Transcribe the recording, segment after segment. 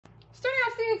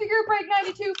CNC Group Break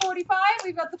 9245.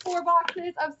 We've got the 4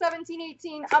 boxes of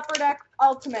 1718 Upper Deck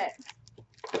Ultimate.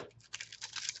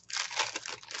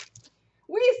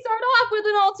 We start off with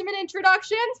an Ultimate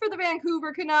Introductions for the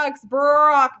Vancouver Canucks,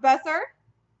 Brock Besser.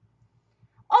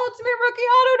 Ultimate Rookie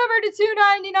Auto number to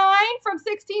 299 from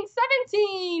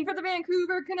 1617 for the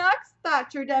Vancouver Canucks,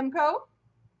 Thatcher Demko.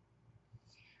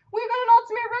 We've got an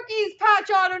Ultimate Rookies patch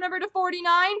auto number to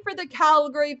 49 for the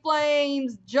Calgary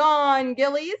Flames, John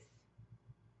Gillies.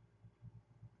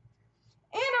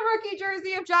 And a rookie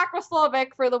jersey of Jack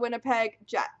Roslovic for the Winnipeg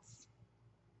Jets.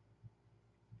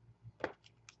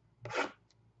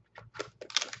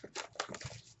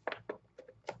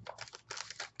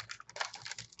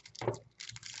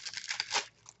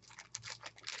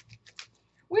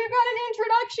 We've got an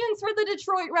Introductions for the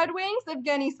Detroit Red Wings of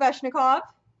Evgeny Svechnikov.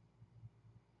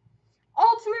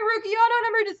 Ultimate Rookie Auto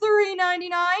number to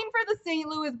 399 for the St.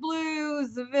 Louis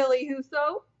Blues, Ville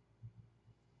Husso.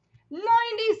 97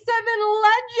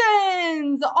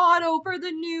 Legends Auto for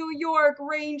the New York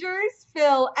Rangers,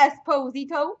 Phil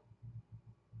Esposito.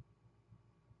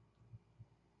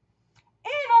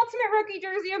 And Ultimate Rookie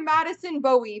Jersey of Madison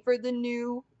Bowie for the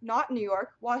not New York,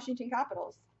 Washington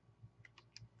Capitals.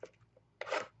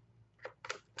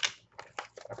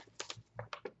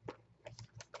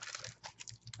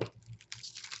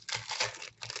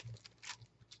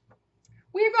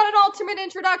 We've got an Ultimate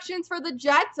Introductions for the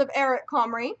Jets of Eric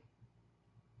Comrie.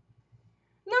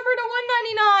 Number to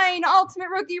 199, Ultimate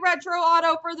Rookie Retro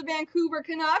Auto for the Vancouver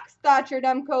Canucks, Thatcher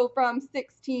Demko from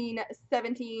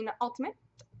 1617 Ultimate.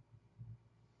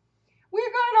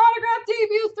 We've got an autographed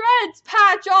debut Threads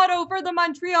patch auto for the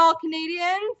Montreal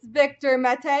Canadiens, Victor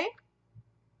Mete.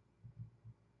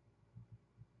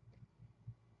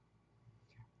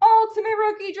 Ultimate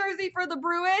Rookie Jersey for the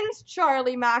Bruins,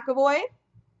 Charlie McAvoy.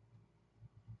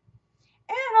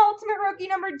 And Ultimate Rookie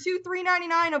number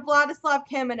 399 of Vladislav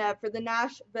Kamenev for the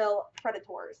Nashville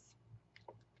Predators.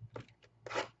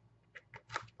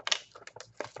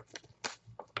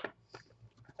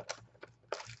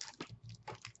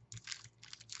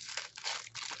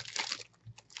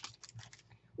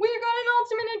 We've got an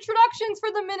Ultimate Introductions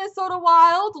for the Minnesota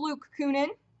Wild, Luke Kunin.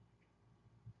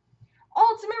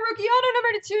 Ultimate Rookie Auto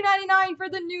number to 299 for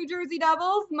the New Jersey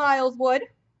Devils, Miles Wood.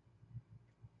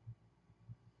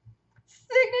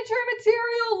 Signature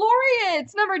Material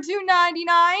Laureates, number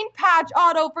 299, patch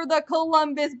auto for the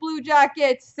Columbus Blue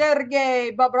Jackets,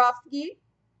 Sergei Bobrovsky.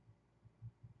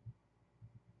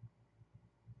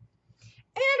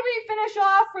 And we finish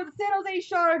off for the San Jose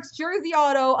Sharks jersey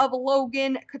auto of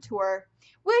Logan Couture,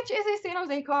 which is a San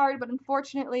Jose card, but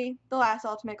unfortunately, the last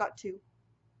Ultimate got 2.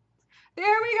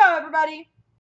 There we go, everybody.